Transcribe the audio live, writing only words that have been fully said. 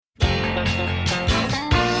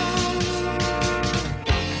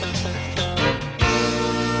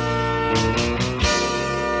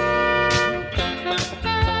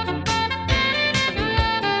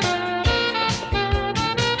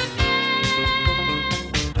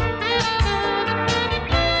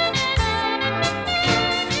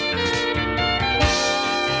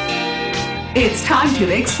It's time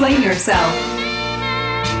to explain yourself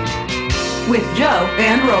with Joe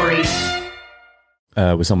and Rory.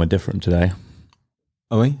 We're somewhere different today.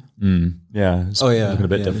 Are we? Yeah. It's looking a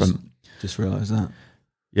bit different. Just realised that.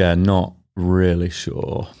 Yeah, not really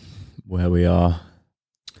sure where we are.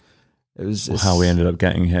 It's how we ended up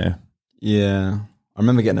getting here. Yeah. I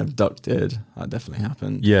remember getting abducted. That definitely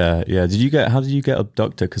happened. Yeah. How did you get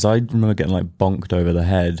abducted? Because I remember getting like bonked over the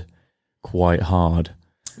head quite hard.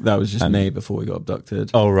 That was just me before we got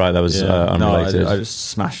abducted. Oh, right. That was unrelated. No, I just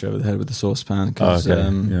smashed over the head with the saucepan because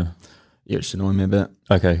you just annoyed me a bit.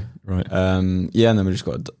 Okay, right. And then we just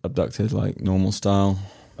got abducted like normal style.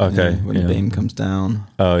 Okay. When the beam comes down.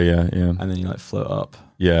 Oh, yeah. And then you like float up.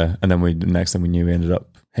 Yeah. And then the next thing we knew, we ended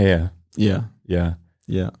up here. Yeah.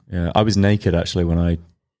 I was naked actually when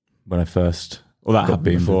I first. Well, that happened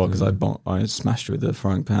before because I smashed you with the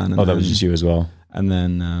frying pan. And that was just you as well. And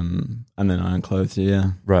then I unclothed you.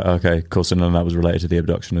 Yeah. Right. Okay. Cool. So none of that was related to the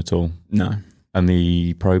abduction at all. No. And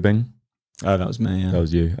the probing. Oh, that was me. Yeah. That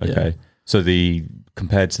was you. Okay. Yeah. So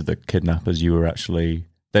compared to the kidnappers, you were actually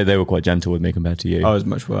they were quite gentle with me compared to you. I was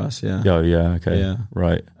much worse. Yeah. Oh yeah. Okay. Yeah.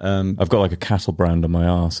 Right. I've got like a cattle brand on my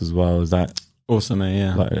arse as well. Is that also me?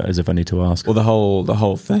 Yeah. Like, as if I need to ask. Well, the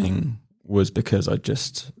whole thing was because I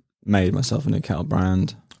just made myself a new cattle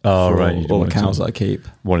brand. Oh right. You all the cows that I keep.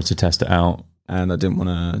 Wanted to test it out. And I didn't want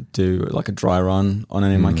to do like a dry run on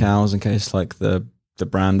any of my cows in case like the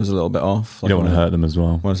brand was a little bit off. Like, you don't want to hurt them as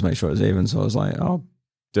well. Wanted to make sure it was even. So I was like, I'll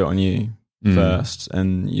do it on you first,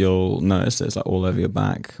 and you'll notice it's like all over your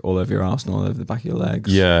back, all over your arse, and all over the back of your legs.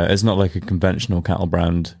 Yeah, it's not like a conventional cattle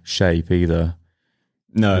brand shape either.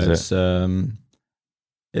 No, it's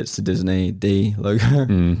the Disney D logo.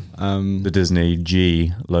 The Disney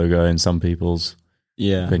G logo in some people's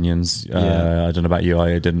opinions. I don't know about you.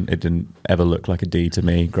 It didn't ever look like a D to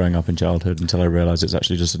me growing up in childhood until I realised it's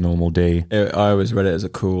actually just a normal D. I always read it as a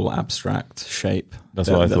cool abstract shape. That's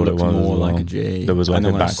what I thought it was. More like a G. There was like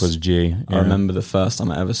a backwards G. Yeah. I remember the first time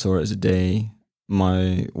I ever saw it as a D,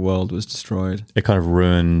 my world was destroyed. It kind of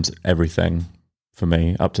ruined everything for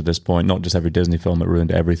me up to this point. Not just every Disney film, it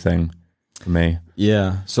ruined everything for me.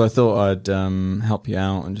 Yeah, so I thought I'd help you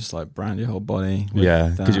out and just like brand your whole body.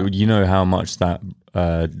 Yeah, because you know how much that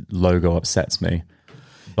logo upsets me,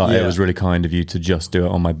 but it was really kind of you to just do it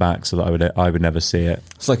on my back so that I would never see it.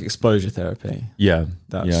 It's like exposure therapy. Yeah,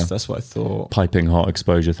 that's what I thought. Piping hot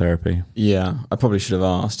exposure therapy. Yeah, I probably should have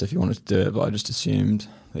asked if you wanted to do it, but I just assumed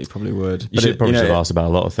that you probably would. You should have asked about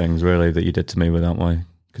a lot of things really that you did to me without my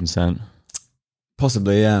consent.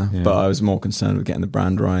 Possibly, yeah. But I was more concerned with getting the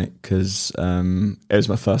brand right because it was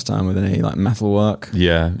my first time with any like metal work.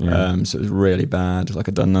 Yeah. So it was really bad. Like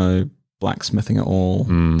I'd done no blacksmithing at all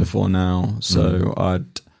before now, so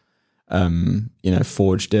I'd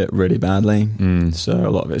forged it really badly. So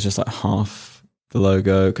a lot of it's just like half the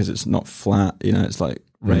logo because it's not flat. It's like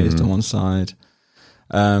raised on one side.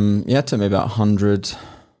 It took me about 100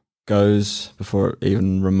 goes before it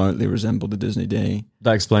even remotely resembled the Disney D.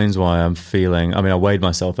 That explains why I'm feeling. I mean, I weighed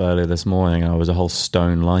myself earlier this morning. I was a whole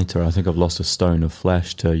stone lighter. I think I've lost a stone of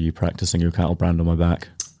flesh to you practicing your cattle brand on my back.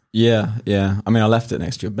 Yeah. I mean, I left it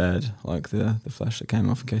next to your bed, like the flesh that came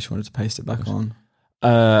off in case you wanted to paste it back on.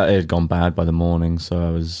 It had gone bad by the morning, so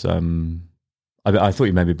I was. I thought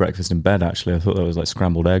you made me breakfast in bed. Actually, I thought that was like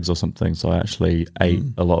scrambled eggs or something. So I actually ate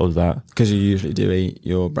a lot of that because you usually do eat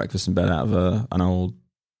your breakfast in bed out of an old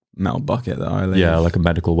metal bucket that I leave. Yeah, like a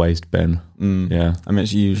medical waste bin. Yeah, I mean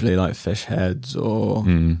it's usually like fish heads or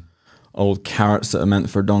old carrots that are meant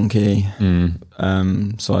for a donkey.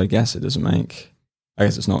 So I guess it doesn't make. I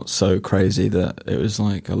guess it's not so crazy that it was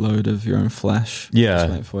like a load of your own flesh.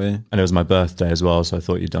 Yeah, for you. And it was my birthday as well, so I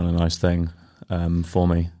thought you'd done a nice thing for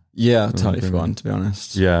me. Yeah, I totally forgotten, to be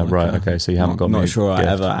honest. Yeah, right. Okay, so you haven't got me. I'm not sure I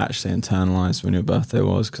ever actually internalised when your birthday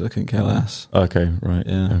was because I couldn't care less. Okay, right.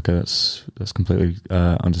 Yeah. Okay, that's completely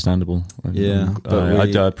understandable. Yeah, I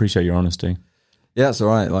appreciate your honesty. Yeah, it's all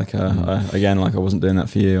right. Like I wasn't doing that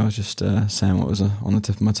for you. I was just saying what was on the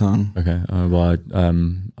tip of my tongue. Okay. Well,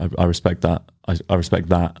 I respect that. I respect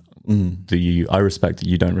that. I respect that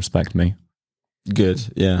you don't respect me. Good,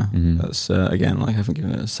 yeah. That's again, like I haven't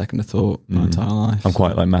given it a second of thought my entire life. I'm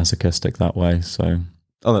quite like masochistic that way, so.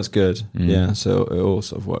 Oh, that's good. Yeah, so it all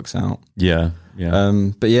sort of works out. Yeah.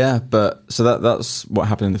 But so that's what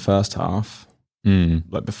happened in the first half.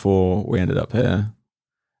 Like before we ended up here.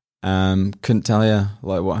 Couldn't tell you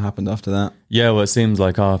like what happened after that. Yeah, well, it seems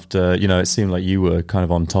like after it seemed like you were kind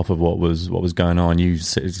of on top of what was going on. You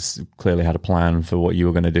clearly had a plan for what you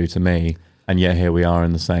were going to do to me, and yet here we are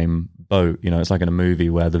in the same boat. It's like in a movie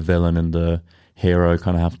where the villain and the hero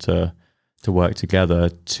kind of have to work together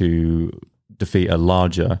to defeat a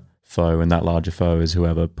larger foe, and that larger foe is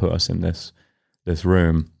whoever put us in this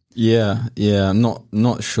room. Yeah. I'm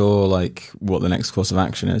not sure like what the next course of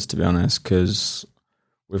action is, to be honest, because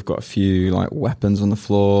we've got a few like weapons on the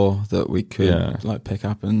floor that we could like pick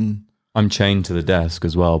up, and I'm chained to the desk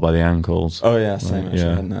as well by the ankles. oh yeah, same. Actually, I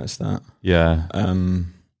hadn't noticed that. Yeah.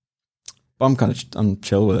 But I'm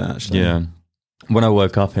chill with it actually. Yeah. When I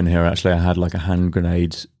woke up in here, actually, I had like a hand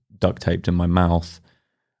grenade duct taped in my mouth,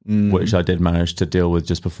 which I did manage to deal with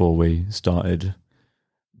just before we started.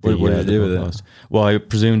 What did you do with it? Well, I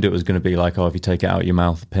presumed it was going to be like, if you take it out of your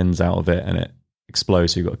mouth, the pin's out of it and it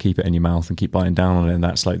explodes, so you've got to keep it in your mouth and keep biting down on it, and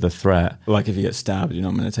that's like the threat. Like if you get stabbed, you're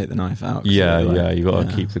not going to take the knife out. You've got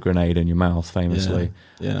to keep the grenade in your mouth, famously.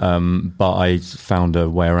 Yeah. But I found a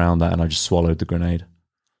way around that, and I just swallowed the grenade.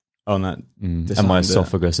 Oh, and that and my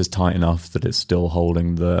esophagus is tight enough that it's still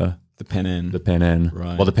holding the pin in.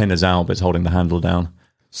 Right. Well, the pin is out, but it's holding the handle down.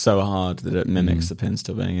 So hard that it mimics the pin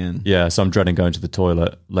still being in. Yeah, so I'm dreading going to the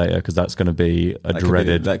toilet later, because that's going to be a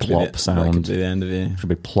dreaded plop sound. That could be the end of you. It should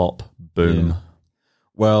be plop, boom. Yeah.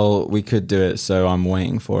 Well, we could do it so I'm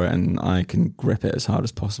waiting for it and I can grip it as hard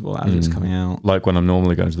as possible as it's coming out. Like when I'm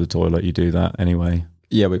normally going to the toilet, you do that anyway.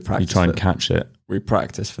 Yeah, we practice. You try and catch it. We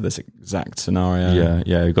practice for this exact scenario.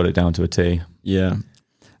 Yeah, you got it down to a T. Yeah.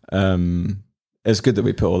 It's good that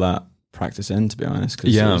we put all that practice in, to be honest.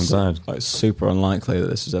 Cause I'm glad. Like super unlikely that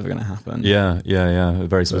this was ever going to happen. Yeah. A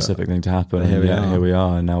very specific thing to happen. Here we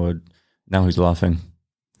are, and now who's laughing?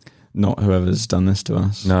 Not whoever's done this to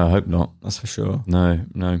us. No, I hope not. That's for sure. No.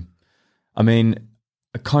 I mean,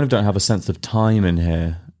 I kind of don't have a sense of time in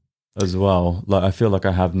here as well. Like, I feel like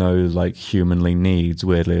I have no like humanly needs,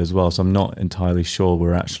 weirdly, as well. So I'm not entirely sure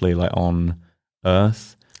we're actually like on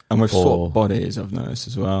Earth. And we've swapped bodies, I've noticed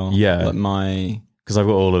as well. Yeah. Like because I've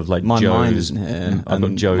got all of like my Joe's, mind isn't here. I've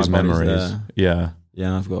got Joe's memories. Yeah. Yeah,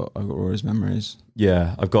 and I've got Rory's memories.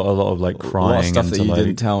 Yeah, I've got a lot of like crying. A lot of stuff that you like,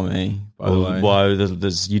 didn't tell me, by the way. Well,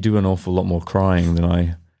 you do an awful lot more crying than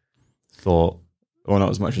I thought. Well, not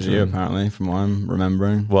as much as you, apparently, from what I'm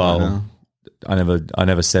remembering. Well, I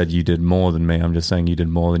never said you did more than me. I'm just saying you did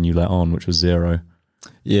more than you let on, which was 0.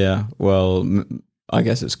 Yeah, well, I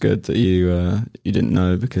guess it's good that you didn't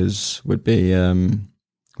know, because we'd be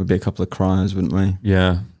a couple of cryers, wouldn't we?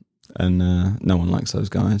 Yeah. And no one likes those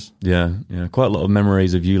guys. Yeah. Quite a lot of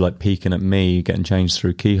memories of you like peeking at me, getting changed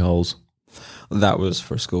through keyholes. That was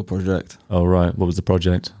for a school project. Oh, right. What was the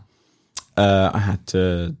project? I had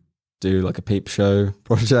to do like a peep show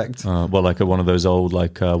project. Well, like one of those old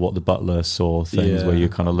like what the butler saw things, where you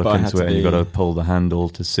kind of look into it and you got to pull the handle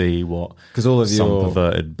to see what all of some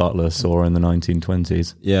perverted butler saw in the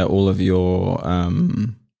 1920s. Yeah, all of your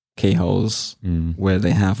keyholes where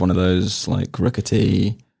they have one of those like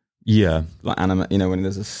rickety. Yeah, like when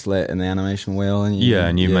there's a slit in the animation wheel, and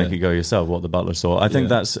you make it go yourself. What the butler saw. I think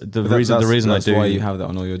that's the reason. The reason that's I do. Why you have that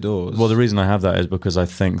on all your doors. Well, the reason I have that is because I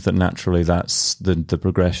think that naturally that's the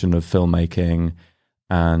progression of filmmaking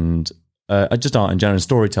and just art in general,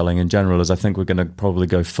 storytelling in general. Is I think we're going to probably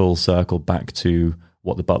go full circle back to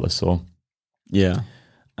what the butler saw. Yeah.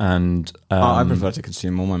 And I Um, prefer to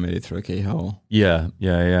consume all my media through a keyhole. Yeah. I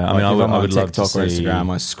mean, I would love to TikTok or see. Instagram.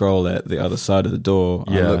 I scroll it the other side of the door.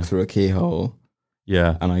 I look through a keyhole.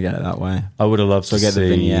 Yeah, and I get it that way. I would have loved So to I get see the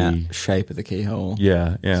vignette shape of the keyhole.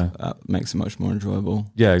 Yeah. So that makes it much more enjoyable.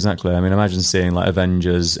 Yeah, exactly. I mean, imagine seeing like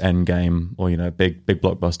Avengers Endgame or big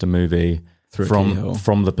blockbuster movie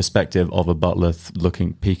from the perspective of a butler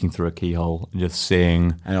peeking through a keyhole and just seeing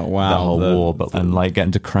that whole war, and like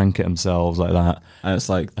getting to crank it themselves like that. And it's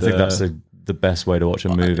like I think that's the best way to watch a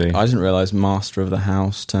movie. I didn't realize Master of the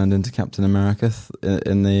House turned into Captain America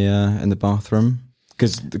in the bathroom.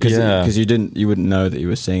 Because you wouldn't know that you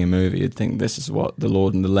were seeing a movie. You'd think this is what the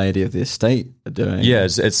Lord and the Lady of the estate are doing. Yeah,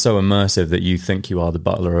 it's so immersive that you think you are the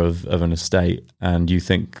butler of an estate, and you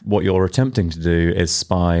think what you're attempting to do is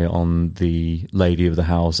spy on the lady of the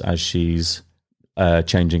house as she's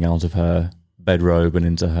changing out of her bedrobe and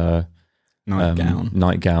into her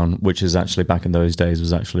nightgown, which is actually back in those days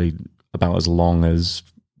was actually about as long as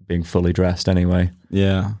being fully dressed anyway.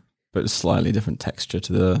 Yeah. But slightly different texture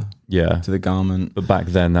to the garment. But back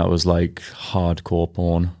then, that was like hardcore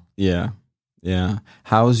porn. Yeah.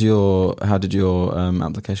 How did your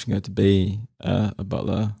application go to be a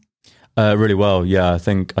butler? Really well. Yeah, I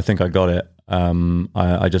think I got it.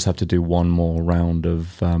 I just have to do one more round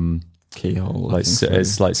of keyhole.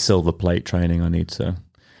 It's like silver plate training. I need to.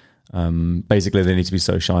 Basically, they need to be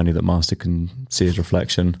so shiny that Master can see his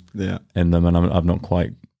reflection in them, and I've not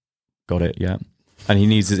quite got it yet. And he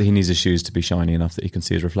needs his shoes to be shiny enough that he can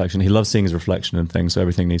see his reflection. He loves seeing his reflection and things, so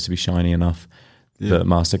everything needs to be shiny enough that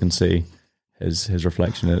Master can see his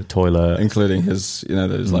reflection in a toilet, including his,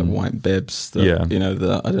 those like white bibs. That, Yeah. I don't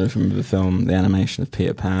know if you remember the film, the animation of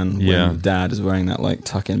Peter Pan. When Yeah. the dad is wearing that like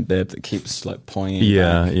tuck-in bib that keeps like pointing.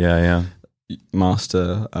 Yeah, back. yeah.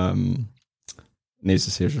 Master needs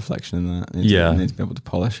to see his reflection in that. Needs to be able to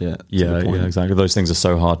polish it. to Yeah, the point. yeah, exactly. Those things are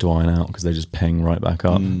so hard to iron out because they just ping right back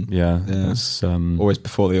up. Yeah. It's, Always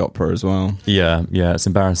before the opera as well. yeah. It's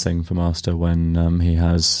embarrassing for Master when he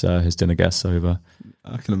has his dinner guests over.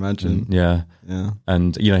 I can imagine. Yeah. Yeah.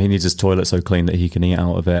 And, he needs his toilet so clean that he can eat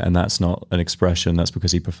out of it. And that's not an expression. That's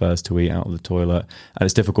because he prefers to eat out of the toilet. And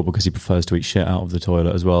it's difficult because he prefers to eat shit out of the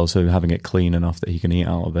toilet as well. So having it clean enough that he can eat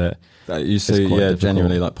out of it. You see,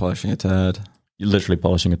 genuinely like polishing a turd. You're literally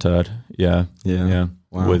polishing a turd. Yeah.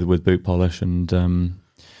 Wow. With boot polish and,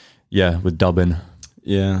 with dubbing.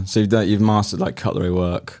 Yeah. So you've mastered like cutlery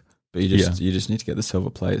work, but you just need to get the silver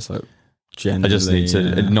plates like genuinely. I just need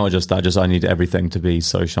to, not just that, I need everything to be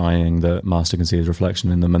so shining that Master can see his reflection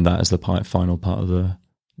in them, and that is the final part of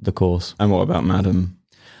the course. And what about Madam?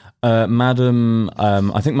 Madam,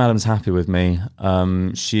 I think Madam's happy with me.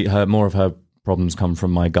 More of her problems come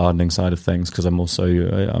from my gardening side of things, because I'm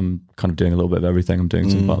kind of doing a little bit of everything. I'm doing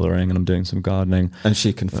some butlering and I'm doing some gardening. And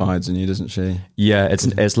she confides in you, doesn't she? Yeah,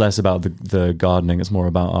 it's less about the gardening. It's more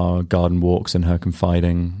about our garden walks and her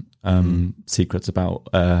confiding secrets about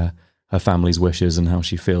her family's wishes and how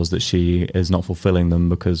she feels that she is not fulfilling them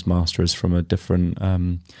because Master is from a different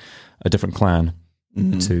clan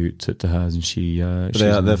to hers,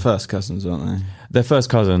 and they're first cousins, aren't they? They're first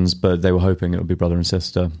cousins, but they were hoping it would be brother and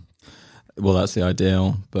sister. Well, that's the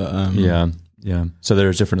ideal, but yeah. So they're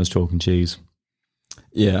as different as chalk and cheese.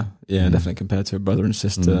 Yeah, definitely compared to a brother and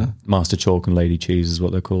sister. Master Chalk and Lady Cheese is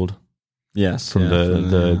what they're called. Yes, from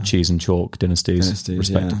the cheese and chalk dynasties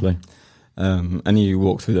respectively. Yeah. And you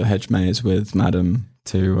walk through the hedge maze with Madam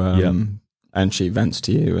and she vents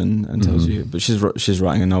to you and tells you. But she's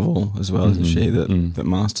writing a novel as well, isn't she? That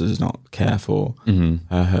Master does not care for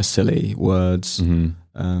her silly words.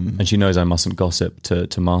 And she knows I mustn't gossip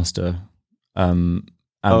to Master.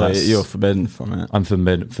 You're forbidden from it. I'm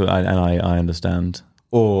forbidden, and I understand.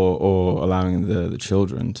 Or allowing the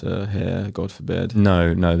children to hear, God forbid.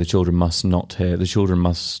 No, the children must not hear. The children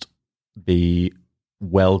must be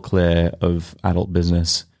well clear of adult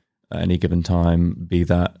business at any given time, be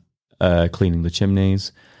that cleaning the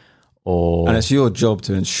chimneys or... And it's your job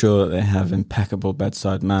to ensure that they have impeccable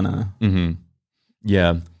bedside manner.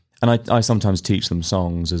 Yeah. And I sometimes teach them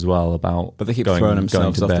songs as well about... But they keep throwing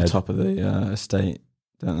themselves off the top of the estate,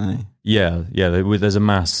 don't they? Yeah. There's a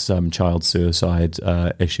mass child suicide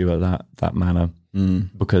issue at that manor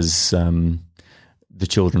because the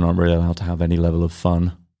children aren't really allowed to have any level of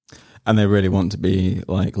fun. And they really want to be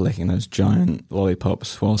like licking those giant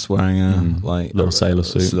lollipops whilst wearing a little sailor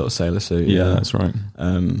suit. Little sailor suit. Yeah, that's right.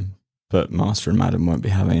 But Master and Madam won't be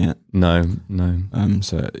having it. No.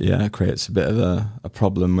 So it creates a bit of a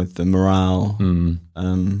problem with the morale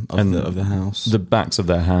of the house. The backs of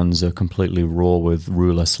their hands are completely raw with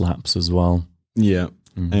ruler slaps as well. Yeah.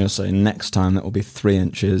 And you'll say next time that will be 3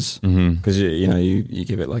 inches because you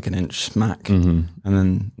give it like an inch smack, and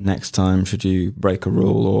then next time should you break a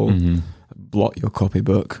rule or blot your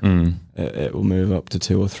copybook, it will move up to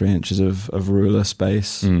 2 or 3 inches of ruler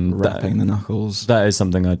space, wrapping the knuckles. That is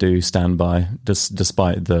something I do stand by,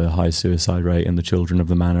 despite the high suicide rate in the children of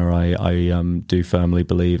the manor. I do firmly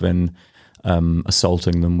believe in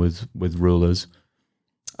assaulting them with rulers.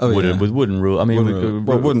 With wooden rule. I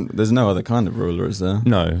mean, there's no other kind of ruler, is there?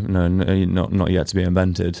 No, not yet to be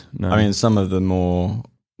invented. No. I mean, some of the more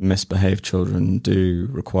misbehaved children do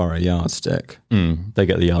require a yardstick. They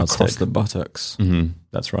get the yardstick across the buttocks.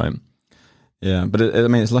 That's right. Yeah, but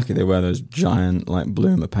it's lucky they wear those giant like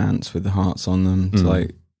bloomer pants with the hearts on them to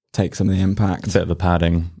like take some of the impact. A bit of a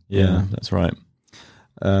padding. Yeah, that's right.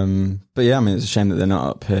 But yeah, I mean, it's a shame that they're not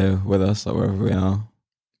up here with us, like wherever we are.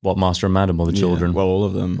 What, Master and Madam or the children? Well, all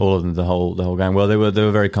of them, the whole gang. Well, they were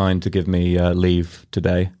very kind to give me leave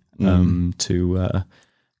today to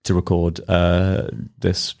record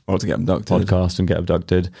this or to get abducted podcast and get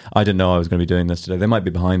abducted. I didn't know I was going to be doing this today. They might be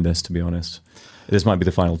behind this, to be honest. This might be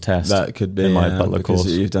the final test. That could be in my butler because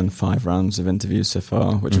course. You've done 5 rounds of interviews so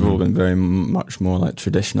far, which have all been very much more like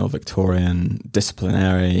traditional Victorian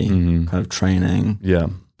disciplinary kind of training. Yeah,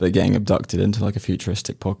 but getting abducted into like a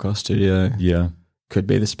futuristic podcast studio. Yeah. Could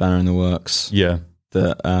be the spanner in the works. Yeah.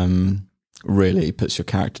 That really puts your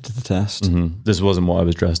character to the test. This wasn't what I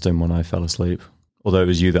was dressed in when I fell asleep. Although it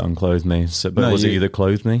was you that unclothed me. So, but was it you that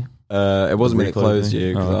clothed me? It wasn't me that clothed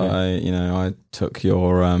you because I took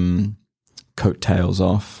your coattails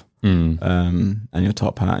off and your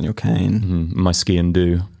top hat and your cane. My ski and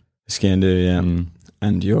do.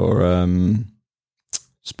 And your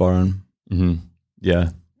sporran. Mm-hmm. Yeah.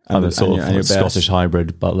 And, a sort of Scottish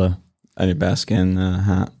hybrid butler. And your bearskin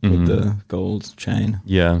hat with the gold chain.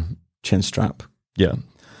 Yeah. Chin strap. Yeah.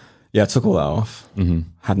 Yeah, I took all that off. Mm-hmm.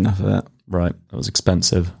 Had enough of it. Right. That was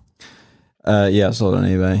expensive. Yeah, I sold it on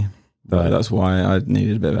eBay. But Right. that's why I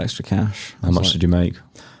needed a bit of extra cash. How much did you make?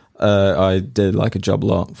 I did like a job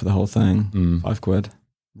lot for the whole thing. £5.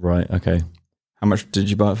 Right. Okay. How much did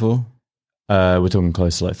you buy it for? We're talking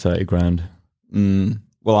close to like 30 grand.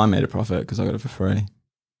 Well, I made a profit because I got it for free.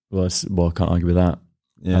 Well, I can't argue with that.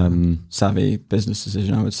 Yeah, savvy business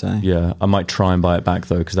decision, I would say. Yeah, I might try and buy it back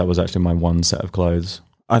though, because that was actually my one set of clothes.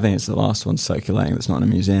 I think it's the last one circulating that's not in a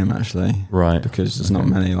museum, actually. Right. Because there's not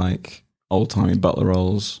many like old-timey butler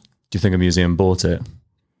rolls. Do you think a museum bought it?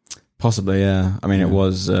 Possibly, yeah. I mean, it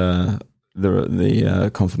was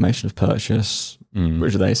the confirmation of purchase,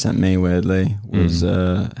 which they sent me, weirdly, was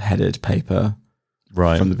headed paper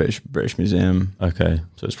from the British Museum. Okay,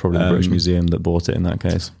 so it's probably the British Museum that bought it in that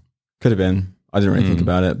case. Could have been. I didn't really think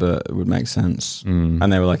about it, but it would make sense. And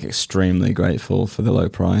they were like extremely grateful for the low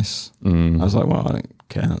price. I was like, well, I don't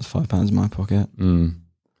care. That's £5 in my pocket.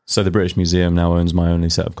 So the British Museum now owns my only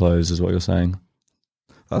set of clothes, is what you're saying?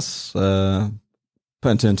 That's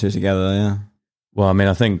putting two and two together, yeah. Well, I mean,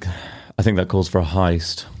 I think that calls for a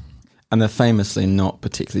heist. And they're famously not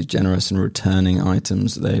particularly generous in returning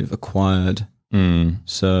items that they've acquired.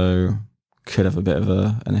 So could have a bit of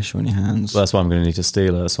an issue on your hands. Well, that's why I'm going to need to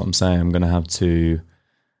steal it. That's what I'm saying. I'm going to have to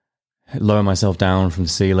lower myself down from the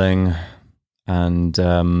ceiling and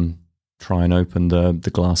try and open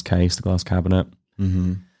the glass case, the glass cabinet,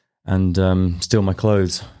 and steal my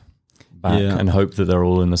clothes back and hope that they're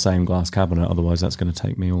all in the same glass cabinet. Otherwise, that's going to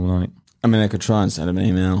take me all night. I mean, I could try and send them an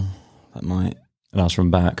email. That might. And ask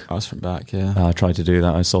from back. Ask from back, yeah. I tried to do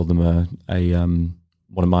that. I sold them a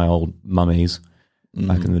one of my old mummies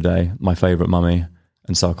back in the day. My favourite mummy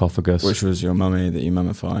and sarcophagus. Which was your mummy that you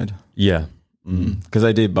mummified? Yeah. Because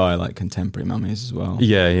they do buy like contemporary mummies as well.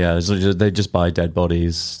 Yeah. They just buy dead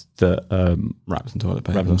bodies that wrapped in toilet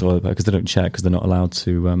paper. Because they don't check, because they're not allowed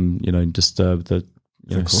to disturb the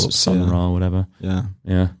corpse, sun or whatever.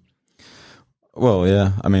 Yeah. Well,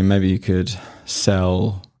 yeah. I mean, maybe you could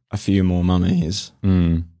sell a few more mummies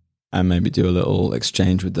and maybe do a little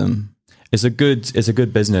exchange with them. It's a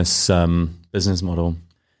good business model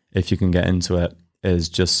if you can get into it. Is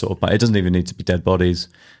just sort of, but it doesn't even need to be dead bodies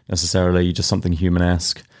necessarily. Just something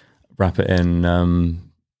human-esque. Wrap it in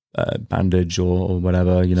bandage or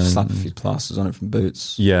whatever. Slap a few plasters on it from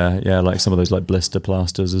boots. Yeah, like some of those like blister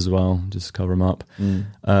plasters as well. Just cover them up.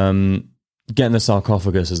 Getting the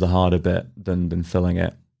sarcophagus is the harder bit than filling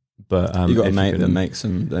it. But you got a mate that makes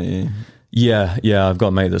them, don't you? Yeah. I've got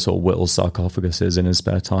a mate that sort of whittles sarcophaguses in his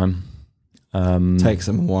spare time. Takes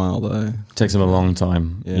them a while though. Takes them a long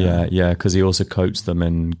time. Yeah. Because he also coats them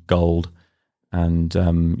in gold, and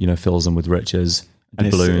fills them with riches,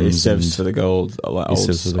 and balloons. He sieves for the gold, like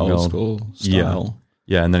old school style.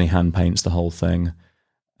 Yeah, and then he hand paints the whole thing,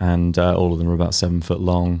 and all of them are about 7 foot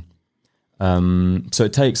long. So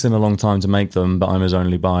it takes him a long time to make them, but I'm his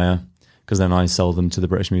only buyer, because then I sell them to the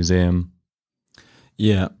British Museum.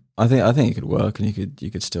 Yeah, I think it could work, and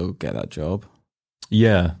you could still get that job.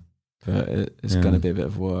 Yeah. But it's going to be a bit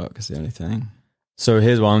of work, is the only thing. So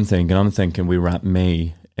here's what I'm thinking. I'm thinking we wrap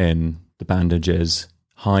me in the bandages,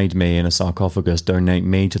 hide me in a sarcophagus, donate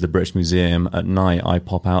me to the British Museum. At night, I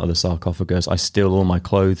pop out of the sarcophagus, I steal all my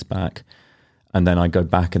clothes back, and then I go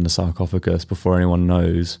back in the sarcophagus before anyone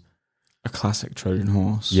knows. A classic Trojan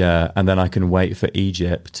horse. Yeah, and then I can wait for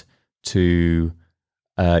Egypt to,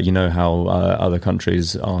 how other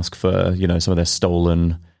countries ask for, some of their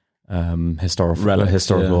stolen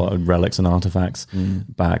historical relics and artifacts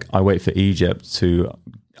back. I wait for Egypt to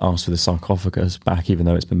ask for the sarcophagus back, even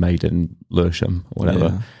though it's been made in Lewisham or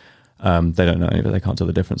whatever. They don't know, but they can't tell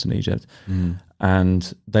the difference in Egypt.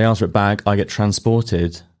 And they ask for it back. I get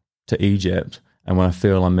transported to Egypt, and when I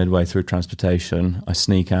feel I'm midway through transportation, I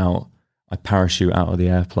sneak out, I parachute out of the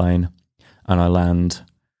airplane, and I land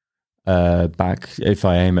back, if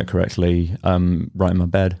I aim it correctly, right in my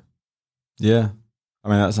bed. Yeah. I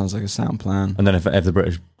mean, that sounds like a sound plan. And then if the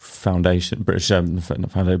British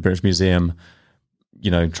British Museum,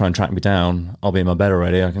 try and track me down, I'll be in my bed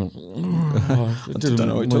already. I can. I don't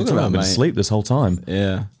know what you're talking about, I've been asleep this whole time.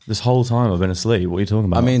 Yeah, this whole time I've been asleep. What are you talking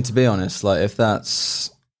about? I mean, to be honest, like if that's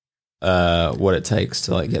what it takes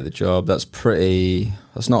to like get the job, that's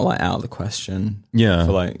not like out of the question. Yeah,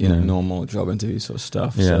 for like normal job interview sort of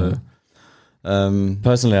stuff. Yeah. So,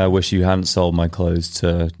 personally, I wish you hadn't sold my clothes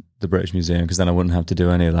to the British Museum, because then I wouldn't have to do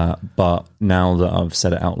any of that. But now that I've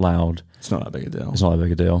said it out loud, It's not that big a deal. it's not that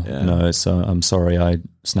big a deal. Yeah. No, it's. I'm sorry I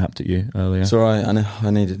snapped at you earlier. It's all right. I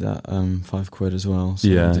needed that £5 as well. So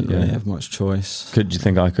Yeah, I didn't really yeah. have much choice. Could you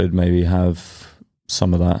think I could maybe have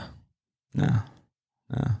some of that? Nah.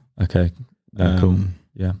 Okay. Cool.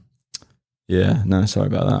 Yeah. Yeah. No, sorry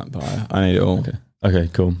about that, but I need it all. Okay.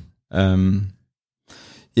 Cool.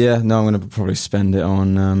 Yeah. No, I'm going to probably spend it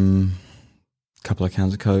on a couple of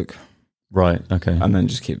cans of Coke, Right. Okay. and then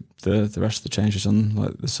just keep the rest of the changes on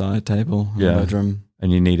like the side table in Yeah. the bedroom.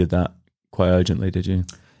 And you needed that quite urgently, did you?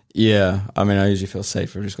 Yeah. I mean, I usually feel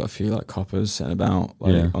safer. I've just got a few like coppers sitting about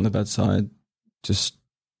like on the bedside, just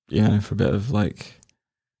for a bit of like,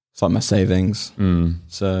 it's like my savings.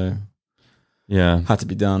 So Yeah. had to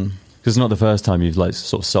be done. Because it's not the first time you've like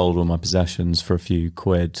sort of sold all my possessions for a few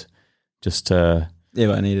quid, just to. Yeah,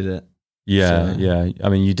 but I needed it. Yeah, So- yeah. I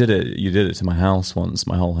mean, you did it to my house once,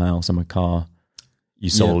 my whole house and my car. You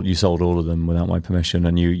sold all of them without my permission,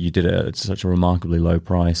 and you did it at such a remarkably low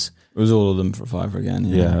price. It was all of them for £5 again.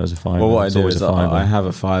 Yeah, it was a £5. Well, what I It's do always is a £5. I have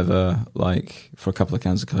a £5 like for a couple of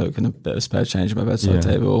cans of Coke and a bit of spare change at my bedside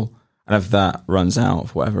table. And if that runs out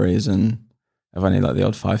for whatever reason, if I need like the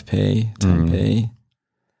odd 5p, 10p,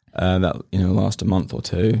 that last a month or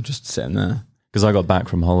two, just sitting there. Because I got back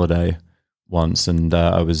from holiday once, and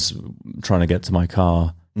I was trying to get to my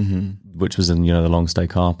car, which was in the long stay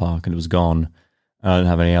car park, and it was gone. And I didn't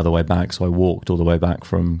have any other way back, so I walked all the way back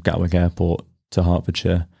from Gatwick Airport to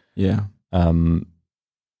Hertfordshire. Yeah.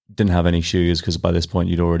 Didn't have any shoes because by this point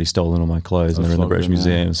you'd already stolen all my clothes and they're in the British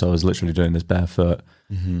Museum. So I was literally doing this barefoot.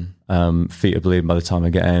 Feet are bleeding by the time I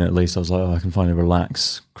get in. At least I was like, I can finally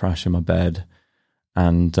relax, crash in my bed,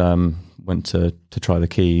 and went to try the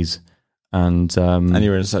keys. And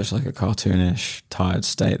you were in such like a cartoonish, tired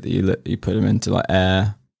state that you put them into like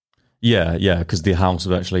air. Yeah, because the house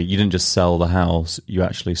was actually, you didn't just sell the house, you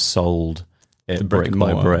actually sold it brick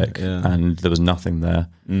by brick, and there was nothing there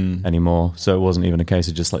anymore. So it wasn't even a case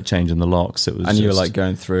of just like changing the locks. It was, and you were like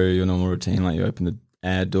going through your normal routine, like you opened the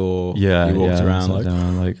air door, you walked around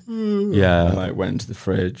and like went into the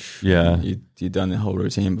fridge. Yeah, you'd done the whole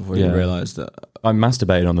routine before you realised that. I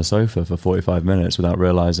masturbated on the sofa for 45 minutes without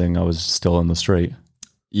realising I was still on the street.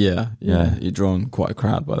 Yeah. You'd drawn quite a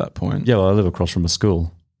crowd by that point. Yeah, well, I live across from a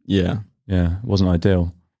school. Yeah, it wasn't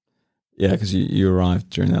ideal. Yeah, because you arrived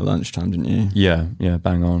during their lunchtime, didn't you? Yeah,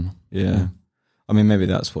 bang on. Yeah. I mean, maybe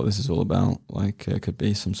that's what this is all about. Like, it could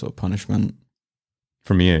be some sort of punishment.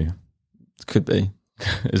 From you? It could be.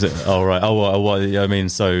 Is it? Oh, right. Oh, I mean,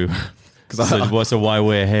 so why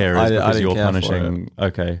we're here is because you're punishing.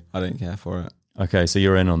 Okay. I didn't care for it. Okay, so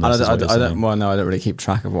you're in on this. I don't really keep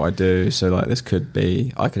track of what I do. So, like, this could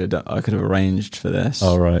be, I could have arranged for this.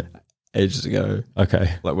 Oh, right. Ages ago.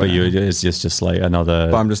 Okay. Like but it's just like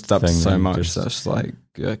another. But I'm just up to so much. Just, that's like,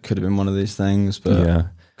 it could have been one of these things, but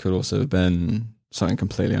could also have been something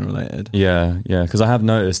completely unrelated. Yeah. Because I have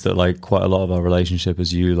noticed that like quite a lot of our relationship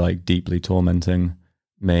is you like deeply tormenting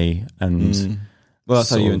me and. Well,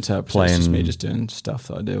 that's how you interpret it. It's just me just doing stuff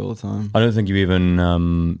that I do all the time. I don't think you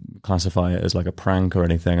even classify it as like a prank or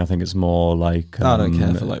anything. I think it's more like I don't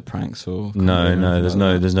care for like pranks or there's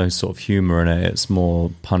no sort of humor in it. It's more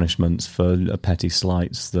punishments for petty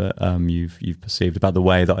slights that you've perceived about the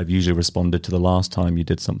way that I've usually responded to the last time you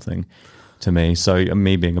did something to me. So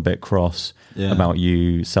me being a bit cross about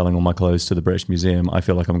you selling all my clothes to the British Museum, I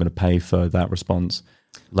feel like I'm going to pay for that response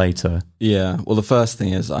later. Yeah. Well, the first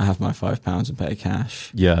thing is I have my £5 in petty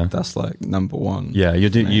cash. Yeah. That's like number one. Yeah.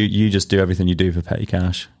 You just do everything you do for petty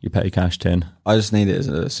cash. Your petty cash tin. I just need it as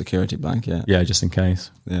a security blanket. Yeah, just in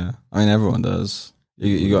case. Yeah. I mean, everyone does.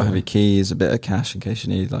 You got to have your keys, a bit of cash in case you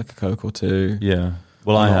need like a Coke or two. Yeah.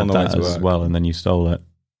 Well, I had that as well, and then you stole it.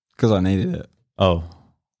 Because I needed it. Oh.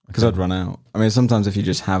 Because I'd run out. I mean, sometimes if you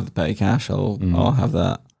just have the petty cash, I'll have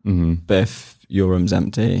that. But if your room's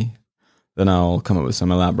empty, then I'll come up with some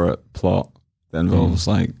elaborate plot that involves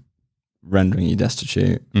like rendering you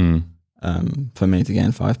destitute for me to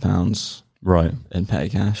gain £5 in petty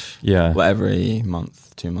cash. Yeah. Well, every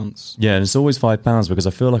month, 2 months. Yeah, and it's always £5 because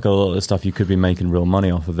I feel like a lot of the stuff you could be making real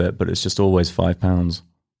money off of it, but it's just always £5.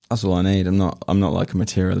 That's all I need. I'm not like a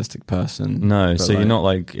materialistic person. No, so you're not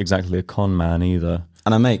like exactly a con man either.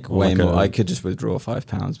 And I make way more. I could just withdraw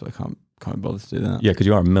 £5, but I can't bother to do that. Yeah, because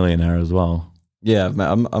you are a millionaire as well. Yeah,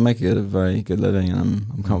 I make a very good living and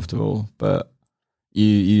I'm comfortable, but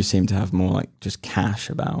you seem to have more like just cash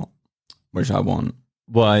about, which I want.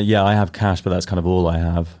 Well, yeah, I have cash, but that's kind of all I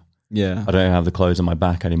have. Yeah. I don't have the clothes on my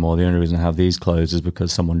back anymore. The only reason I have these clothes is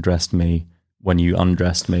because someone dressed me when you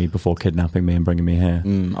undressed me before kidnapping me and bringing me here.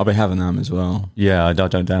 I'll be having them as well. Yeah, I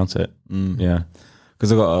don't doubt it. Yeah.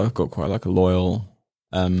 because I've got quite like a loyal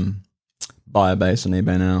buyer base on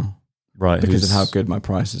eBay now, Right. because of how good my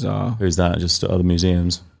prices are. Who's that? Just other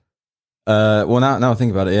museums? Well, now I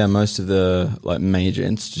think about it, yeah, most of the like major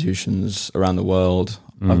institutions around the world,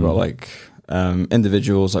 I've got like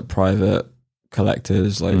individuals, like private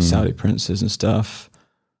collectors, like Saudi princes and stuff,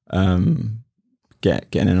 getting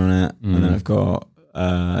in on it. And then I've got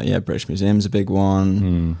British Museum's a big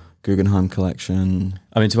one. Guggenheim collection.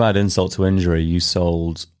 I mean, to add insult to injury, you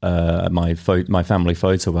sold my family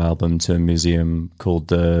photo album to a museum called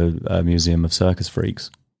the Museum of Circus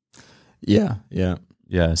Freaks. Yeah.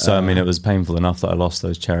 So I mean, it was painful enough that I lost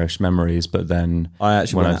those cherished memories, but then I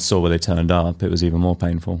saw where they turned up, it was even more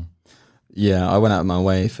painful. Yeah, I went out of my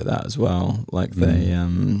way for that as well. Like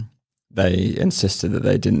they insisted that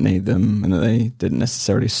they didn't need them and that they didn't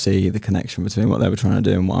necessarily see the connection between what they were trying to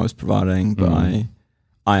do and what I was providing, but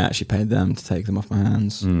I actually paid them to take them off my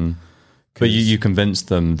hands. But you convinced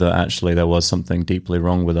them that actually there was something deeply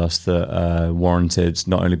wrong with us that warranted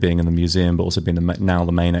not only being in the museum, but also being now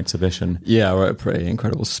the main exhibition. Yeah, I wrote a pretty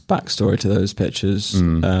incredible backstory to those pictures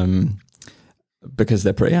because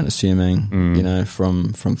they're pretty unassuming, you know,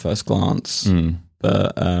 from first glance.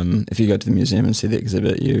 But if you go to the museum and see the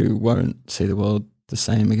exhibit, you won't see the world the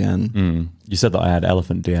same again. You said that I had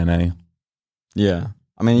elephant DNA. Yeah.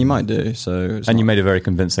 I mean, you might do. You made a very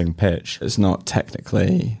convincing pitch. It's not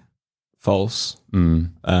technically false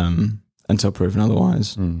until proven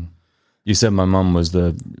otherwise. You said my mum was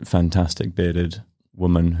the fantastic bearded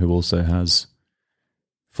woman who also has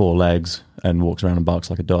 4 legs and walks around and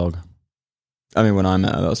barks like a dog. I mean, when I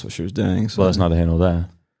met her, that's what she was doing. So. Well, that's neither here nor there.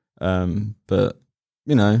 But,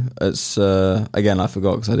 you know, it's, again, I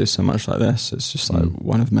forgot because I do so much like this. It's just like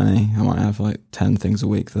one of many. I might have like 10 things a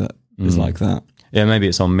week that is like that. Yeah, maybe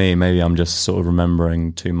it's on me. Maybe I'm just sort of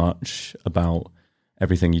remembering too much about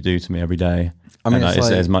everything you do to me every day. I mean,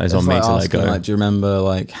 it's on me to let go. Like, do you remember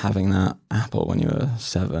like having that apple when you were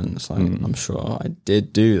 7? It's like, I'm sure I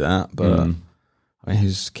did do that, but I mean,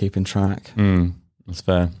 who's keeping track? That's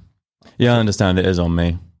fair. Yeah, I understand it is on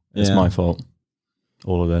me. It's my fault.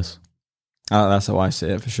 All of this. That's how I see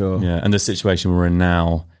it for sure. Yeah, and the situation we're in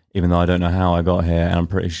now, even though I don't know how I got here, and I'm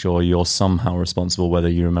pretty sure you're somehow responsible whether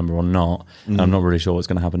you remember or not, and I'm not really sure what's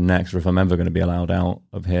going to happen next or if I'm ever going to be allowed out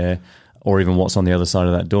of here, or even what's on the other side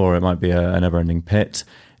of that door. It might be a never-ending pit.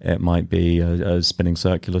 It might be a spinning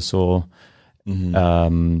circular saw.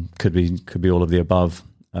 Could be all of the above.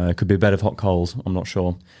 Could be a bed of hot coals. I'm not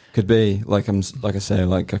sure. Could be like I say,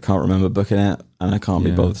 like I can't remember booking it, and I can't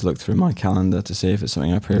be bothered to look through my calendar to see if it's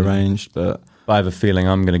something I prearranged. But I have a feeling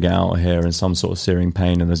I'm going to get out of here in some sort of searing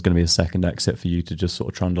pain, and there's going to be a second exit for you to just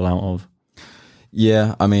sort of trundle out of.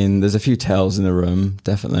 Yeah, I mean, there's a few tales in the room,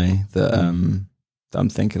 definitely, that I'm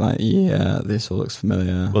thinking like, yeah, this all looks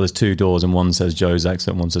familiar. Well, there's 2 doors, and one says Joe's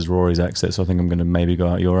exit, and one says Rory's exit, so I think I'm going to maybe go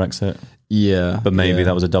out your exit. Yeah. But maybe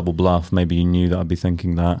that was a double bluff. Maybe you knew that I'd be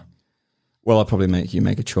thinking that. Well, I'll probably make you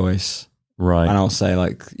make a choice. Right. And I'll say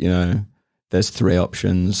like, you know, there's 3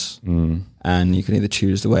 options, and you can either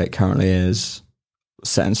choose the way it currently is,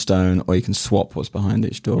 set in stone, or you can swap what's behind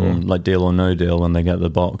each door. Like Deal or No Deal, when they get the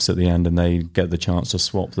box at the end and they get the chance to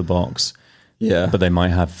swap the box. Yeah. But they might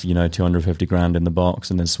have, you know, 250 grand in the box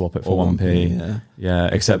and then swap it for 1p. Yeah.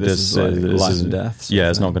 Except this is like life and death. Yeah,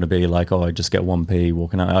 it's not going to be like, oh, I just get 1p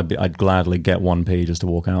walking out. I'd gladly get 1p just to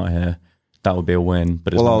walk out here. That would be a win.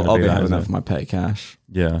 But it's I'll be having that for my petty cash.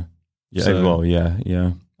 Yeah. Yeah.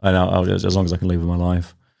 And I'll as long as I can live with my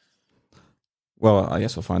life. Well, I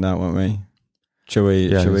guess we'll find out, won't we? Shall we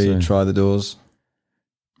try the doors?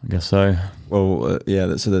 I guess so. Well,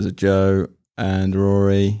 so there's a Joe and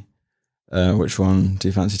Rory. Which one do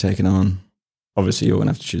you fancy taking on? Obviously, you're going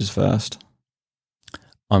to have to choose first.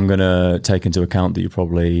 I'm going to take into account that you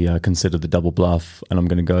probably considered the double bluff, and I'm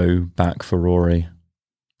going to go back for Rory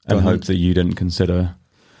and hope that you didn't consider.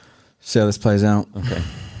 See how this plays out. Okay.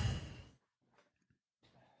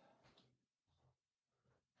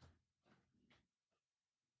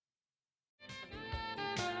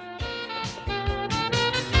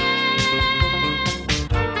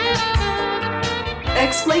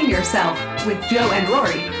 Explain Yourself with Joe and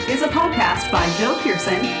Rory is a podcast by Joe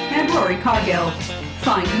Pearson and Rory Cargill.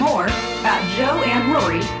 Find more at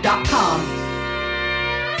joeandrory.com.